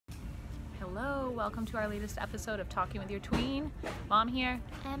Hello, welcome to our latest episode of Talking with Your Tween. Mom here,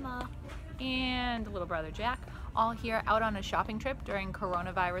 Emma, and little brother Jack, all here out on a shopping trip during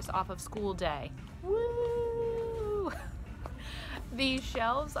coronavirus off of school day. Woo! These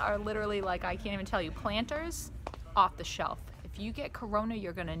shelves are literally like, I can't even tell you, planters off the shelf. If you get corona,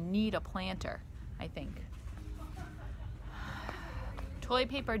 you're gonna need a planter, I think. Toilet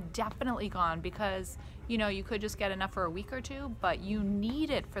paper definitely gone because, you know, you could just get enough for a week or two, but you need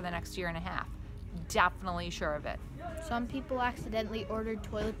it for the next year and a half. Definitely sure of it. some people accidentally ordered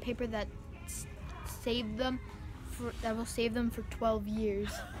toilet paper that will save them for 12 years.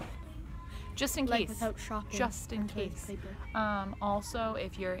 Just in Like case. without shopping. Just in for toilet case. paper. Also,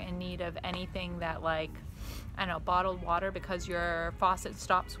 if you're in need of anything that, like, I don't know, bottled water because your faucet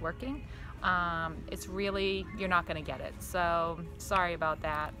stops working, it's really, you're not going to get it. So, sorry about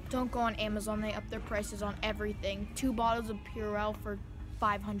that. Don't go on Amazon, they up their prices on everything. 2 bottles of Purell for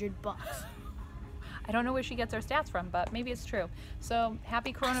 $500. I don't know where she gets her stats from, but maybe it's true. So,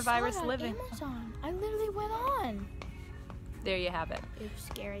 happy coronavirus I saw that living. on Amazon. I literally went on. There you have it. It was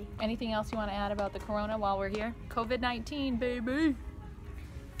scary. Anything else you want to add about the corona while we're here? COVID-19, baby.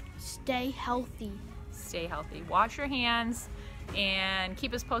 Stay healthy. Stay healthy. Wash your hands and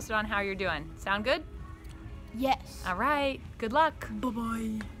keep us posted on how you're doing. Sound good? Yes. All right. Good luck.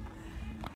 Bye-bye.